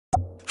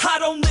I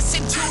don't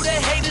listen to the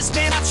haters,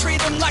 man, I treat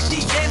them like the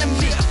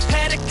enemy.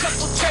 Had a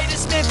couple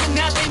traitors, man, but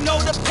now they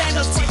know the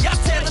penalty. I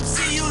tell them,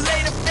 see you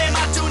later, fam,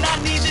 I do not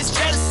need this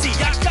jealousy.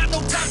 I got no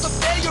time for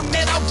failure,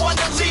 man, I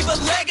wanna leave a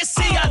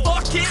legacy. I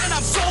lock in and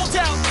I'm sold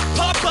out,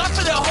 pop up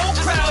for the whole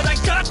crowd. I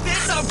got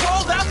this, I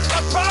roll out,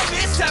 I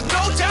promise, have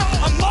no doubt.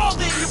 I'm all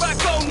in, here I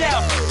go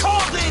now,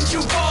 call in,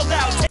 you ball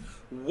out.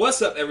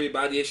 What's up,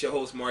 everybody? It's your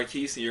host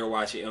Marquise, and you're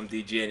watching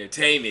MDG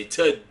Entertainment.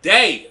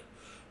 Today,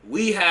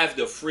 we have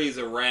the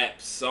FRIEZA rap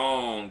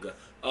song,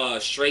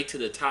 Straight to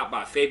the Top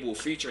by FabvL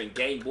featuring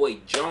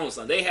GameboyJones.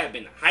 Now, they have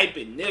been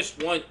hyping this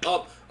one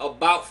up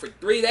about for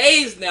 3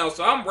 days now,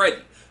 so I'm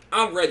ready.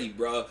 I'm ready,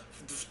 bro.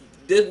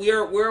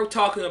 We're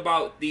talking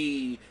about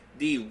the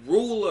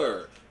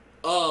ruler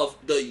of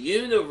the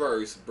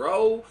universe,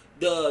 bro.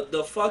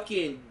 The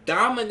fucking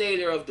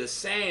dominator of the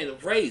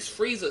sand race.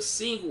 FRIEZA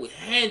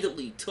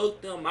single-handedly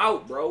took them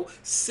out, bro.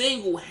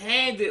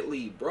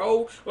 Single-handedly,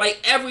 bro. Like,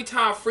 every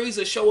time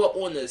FRIEZA show up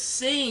on the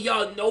scene,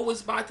 y'all know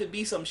it's about to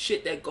be some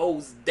shit that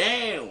goes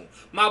down.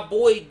 My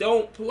boy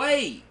don't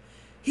play.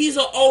 He's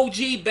an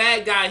OG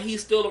bad guy, and he's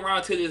still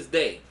around to this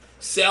day.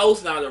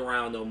 Cell's not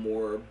around no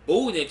more.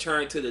 Boo done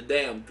turned to the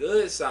damn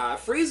good side.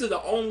 FRIEZA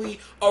the only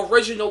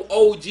original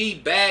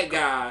OG bad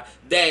guy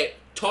that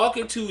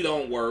talking to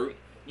don't work.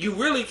 You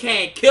really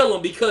can't kill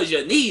him because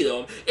you need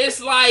him.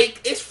 It's like,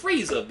 it's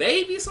FRIEZA,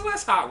 baby. So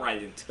let's hop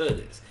right into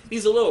this.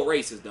 He's a little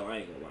racist, though. I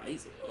ain't gonna lie.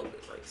 He's a little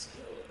bit racist.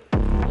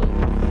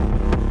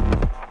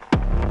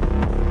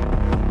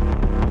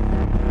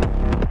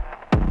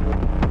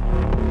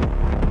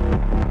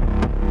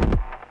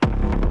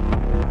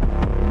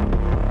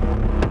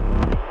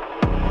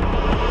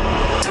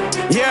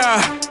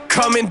 Yeah,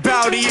 come and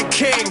bow to your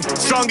king.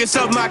 Strongest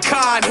of my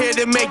kind, here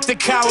to make the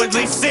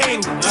cowardly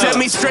sing. Send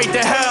me straight to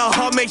hell,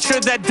 I'll make sure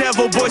that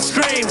devil boy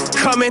screams.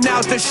 Coming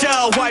out the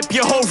shell, wipe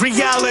your whole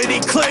reality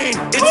clean.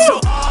 It's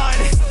so odd,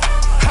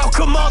 how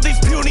come all these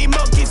puny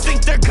monkeys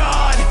think they're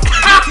God?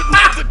 You could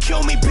never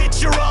kill me,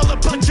 bitch, you're all a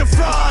bunch of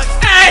frauds.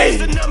 Hey!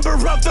 The number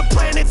of the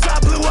planets I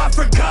blew, I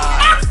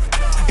forgot.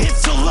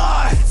 It's a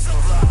lie.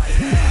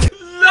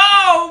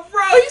 No,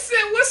 bro. He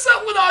said, what's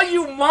up with all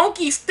you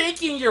monkeys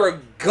thinking you're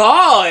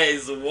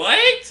gods?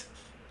 What?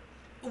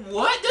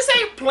 What? This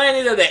ain't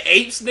Planet of the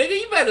Apes, nigga.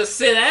 You better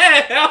sit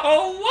down.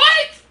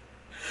 What?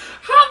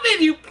 How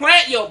many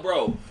yo,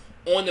 bro,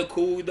 on the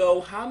cool,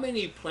 though, how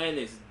many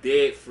planets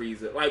did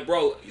FRIEZA? Like,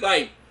 bro,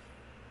 like,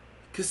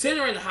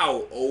 considering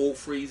how old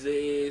FRIEZA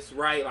is,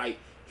 right? Like,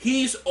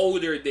 he's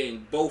older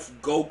than both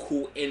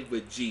Goku and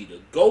Vegeta.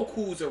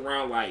 Goku's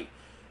around, like,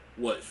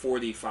 what,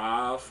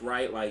 45,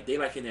 right? Like, they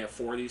like in their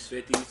 40s,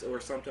 50s,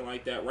 or something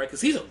like that, right? Because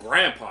he's a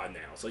grandpa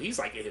now, so he's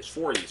like in his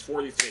 40s,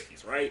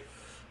 50s, right?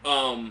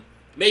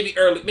 Maybe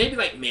early, maybe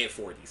like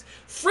mid-40s.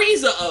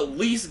 FRIEZA at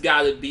least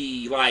gotta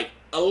be, like,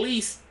 at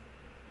least,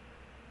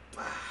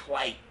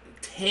 like,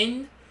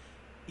 10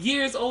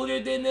 years older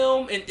than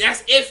them, and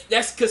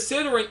that's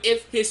considering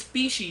if his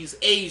species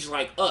age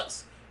like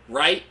us,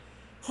 right?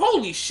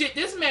 Holy shit,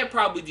 this man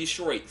probably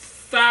destroyed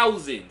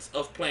thousands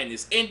of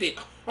planets, ended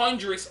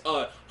hundreds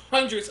of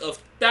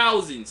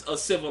thousands of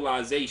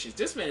civilizations.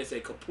 This man is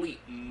a complete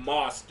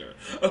monster.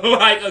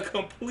 Like a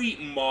complete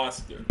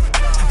monster.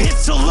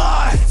 It's a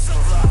lie.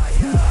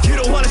 You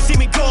don't want to see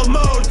me go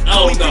mode.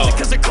 Oh no.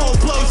 Because of cold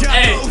blows, yeah,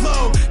 hey.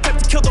 Low.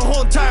 Have to kill the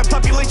whole entire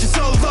population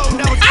so low.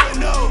 Now it's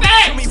no.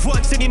 Kill me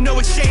once and you know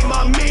it's shame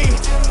on me.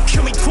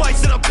 Kill me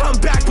twice and I'll come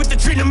back with the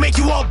dream to make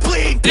you all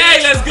bleed. Hey,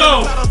 let's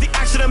go. The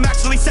action, I'm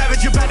actually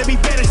savage. You're about to be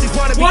banished. These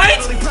wanna be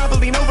what?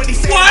 Probably nobody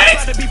says. What?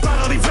 About to be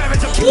bodily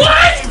ravaged.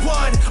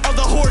 What? All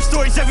the horror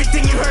stories,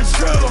 everything you heard's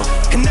true.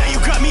 And now you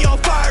got me all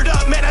fired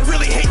up, man. I'd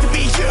really hate to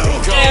be you.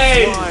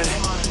 Hey.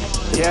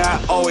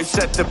 Yeah, I always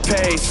set the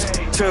pace.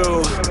 2.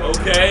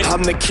 Okay.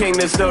 I'm the king,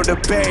 there's no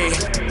debate.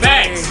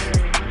 Thanks.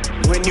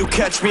 When you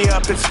catch me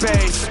up in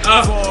space.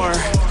 4.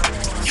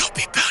 You'll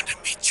be bound to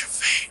meet your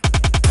fate.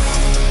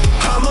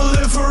 I'ma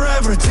live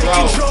forever, take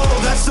control.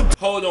 That's the.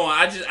 Hold on,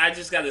 I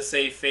just gotta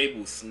say,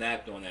 FabvL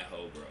snapped on that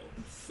hoe, bro.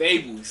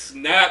 FabvL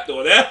snapped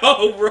on that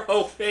hoe,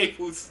 bro.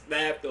 FabvL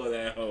snapped on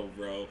that hoe,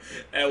 bro.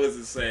 That was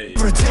insane.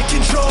 Take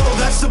control,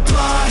 that's the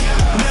plot.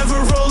 Never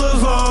roll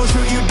alone.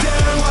 Show you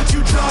down, watch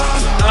you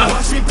drop.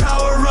 Watch me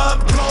power up,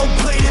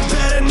 gold-plated,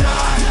 better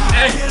not.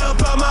 Hey. Get up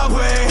on my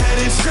way,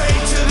 headed straight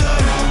to the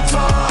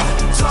top,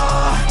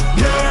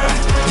 yeah.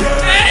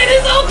 Hey,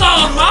 this don't go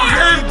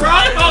hard, bro.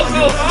 It don't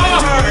go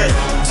hard.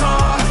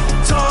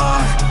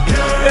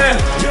 Yeah.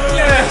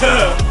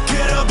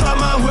 Get up on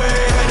my way,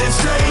 headed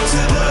straight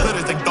to the.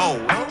 Better than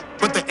gold,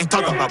 but they ain't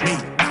talking about me.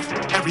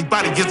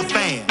 Everybody is a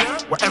fan.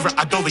 Wherever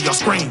I go, they all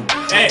scream.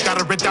 Hey.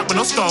 Got a red dot with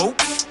no scope,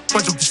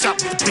 but you can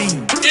shot with the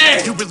beam.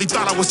 Hey. You really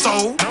thought I was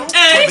sold?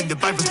 Hey. Living your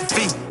life is the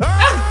fiend.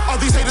 All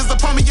these haters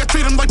upon me, I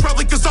treat them like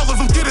brother, cause all of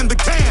them get in the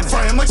can.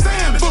 Fry them like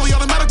salmon. Fully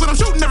automatic when I'm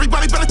shooting,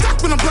 everybody better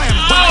attack when I'm playing.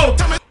 Oh.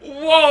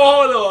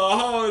 Whoa,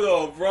 hold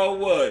on, bro.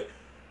 What?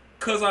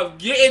 Cause I'm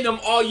getting them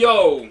all.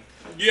 Yo,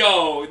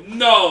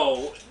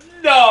 no,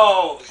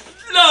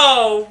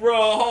 bro.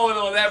 Hold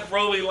on, that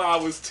Broly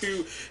line was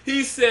too.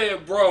 He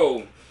said,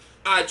 bro,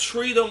 I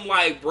treat them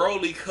like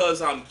Broly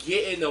because I'm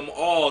getting them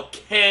all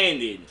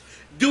canon.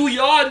 Do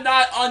y'all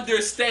not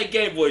understand?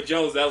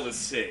 GameboyJones, that was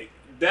sick.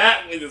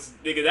 That was,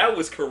 nigga, that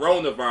was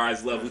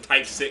coronavirus level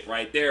type sick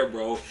right there,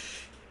 bro.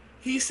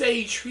 He said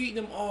he treating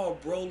them all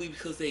Broly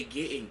because they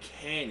getting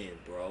canon,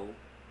 bro.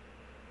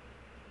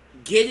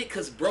 Get it?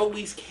 Because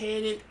Broly's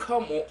canon?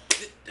 Come on.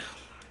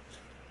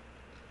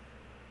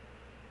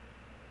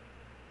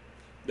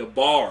 The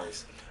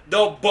bars.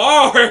 The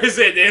bars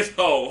in this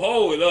hoe.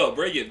 Hold up.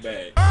 Bring it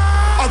back.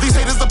 All these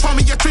haters upon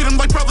me, I treat them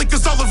like brothers,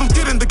 cause all of them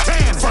get in the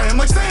can. Fry them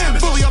like salmon.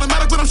 Fully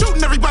automatic when I'm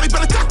shooting, everybody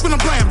better duck when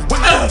I'm blaming.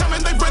 When they come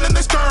in, they run and they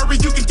scurry.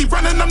 You can keep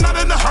running, I'm not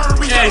in a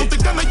hurry. I don't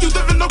think I know you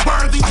living no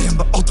worthy. I am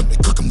the ultimate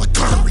cook, I'm like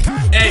curry.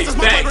 Hey, this is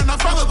my brother and I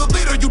follow the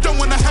leader. You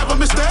don't wanna have a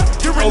misstep.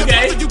 You're in the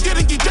brother, you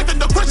getting ejected.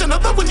 No question, I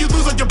love when you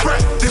lose on your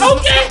breath.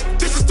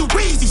 This is too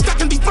easy.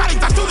 Stuck in these bodies,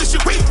 I do this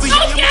shit weekly.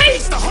 I am a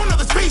beast, a whole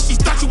nother species.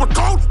 Thought you were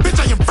cold,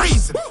 bitch, I am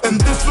freezing. And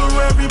this for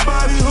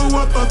everybody who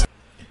up a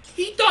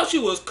He thought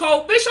you was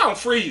cold. Bitch, I'm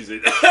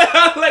freezing.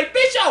 Like,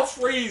 bitch, I'm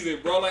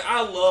freezing, bro. Like,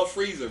 I love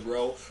freezing,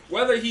 bro.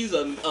 Whether he's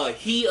a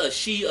he, a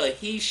she, a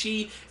he,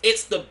 she,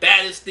 it's the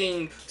baddest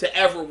thing to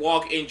ever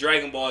walk in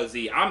Dragon Ball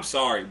Z. I'm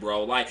sorry,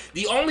 bro. Like,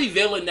 the only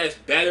villain that's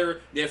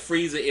better than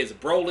Frieza is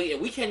Broly,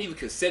 and we can't even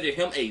consider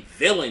him a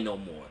villain no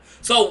more.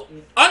 So,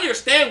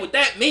 understand what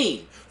that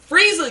means.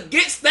 Frieza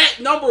gets that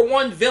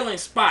 #1 villain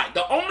spot.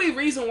 The only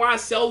reason why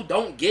Cell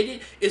don't get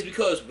it is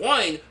because,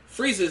 one,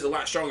 Frieza is a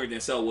lot stronger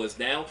than Cell was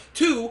now.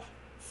 2,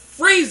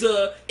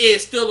 Frieza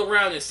is still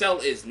around and Cell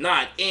is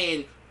not.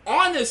 And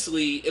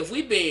honestly, if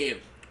we being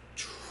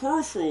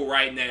truthful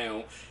right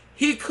now,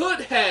 he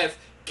could have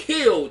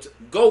killed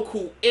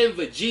Goku and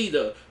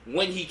Vegeta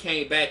when he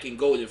came back in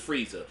Golden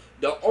Frieza.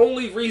 The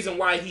only reason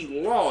why he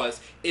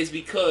lost is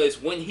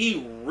because when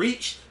he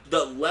reached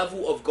the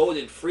level of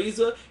Golden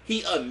Frieza,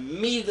 he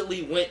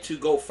immediately went to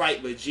go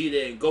fight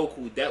Vegeta and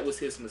Goku. That was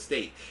his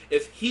mistake.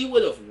 If he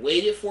would have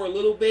waited for a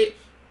little bit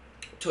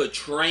to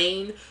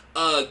train,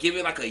 give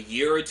it like a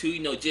year or two, you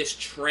know, just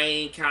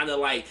train, kind of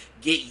like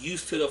get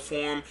used to the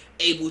form,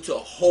 able to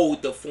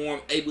hold the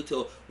form, able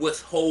to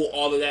withhold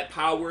all of that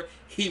power,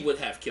 he would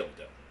have killed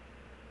them.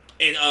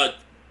 And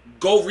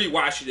go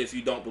rewatch it if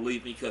you don't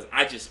believe me, because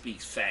I just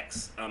speak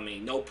facts. I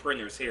mean, no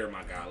printers here,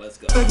 my guy. Let's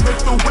go. Make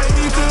the way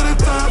to the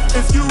top.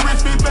 If you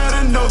reach me,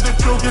 better know that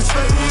you'll get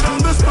stayed on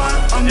the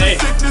spot. I'm the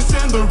sickness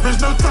and there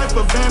is no type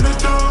of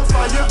antidote.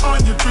 Fire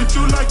on you, treat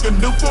you like a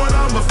Newport.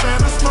 I'm a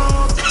fan of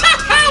smoke.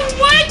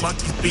 What?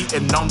 Monkeys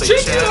beating on their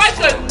Treat chest. you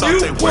like a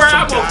Newport.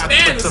 I'm a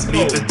fan of To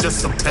me, smoke. they're just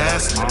some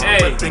past. Hey.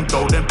 Flipping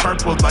gold and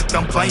purple like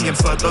I'm playing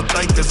for the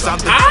Lakers. I'm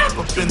the top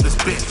up in this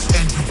bitch,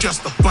 and you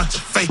just a bunch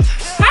of fakers.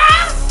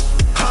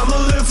 I'ma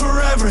live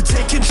forever,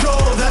 take control,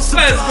 that's the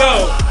Let's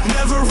go.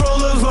 Never roll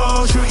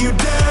alone, shoot you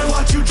dead,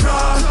 watch you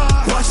drop.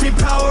 Watch me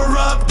power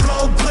up,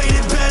 gold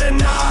plated, better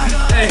not.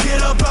 Hey.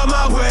 Get up on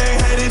my way,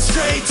 headed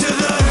straight to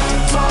the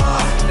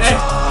top. Hey.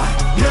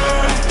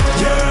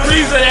 Yeah.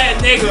 Frieza that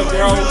nigga,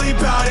 bro. Really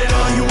bout it,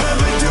 all you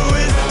ever do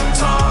is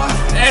talk.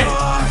 Hey.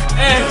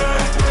 Hey.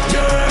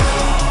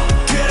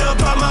 Yeah. Get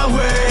up on my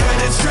way,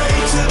 headed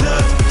straight to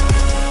the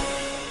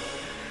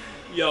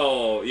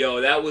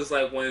Yo, that was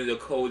like one of the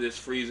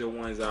coldest Frieza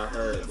ones I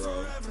heard,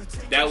 bro.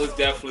 That was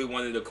definitely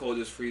one of the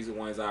coldest Frieza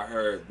ones I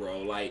heard,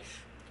 bro. Like,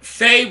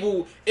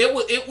 FabvL,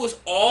 it was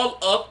all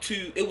up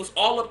to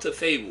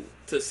FabvL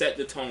to set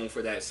the tone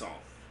for that song.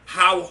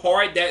 How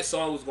hard that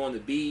song was going to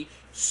be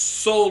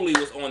solely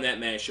was on that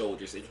man's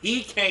shoulders, and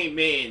he came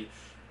in,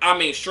 I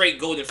mean, straight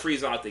Golden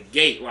Frieza out the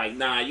gate. Like,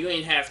 nah, you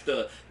ain't have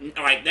to.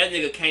 Like, that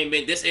nigga came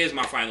in, this is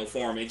my final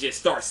form, and just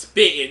start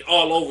spitting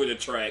all over the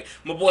track.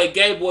 My boy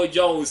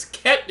GameboyJones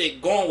kept it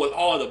going with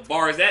all the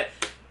bars.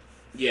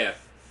 Yeah,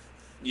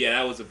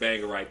 that was a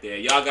banger right there.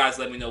 Y'all guys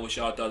let me know what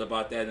y'all thought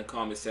about that in the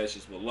comment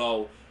sections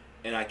below,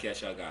 and I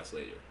catch y'all guys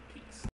later.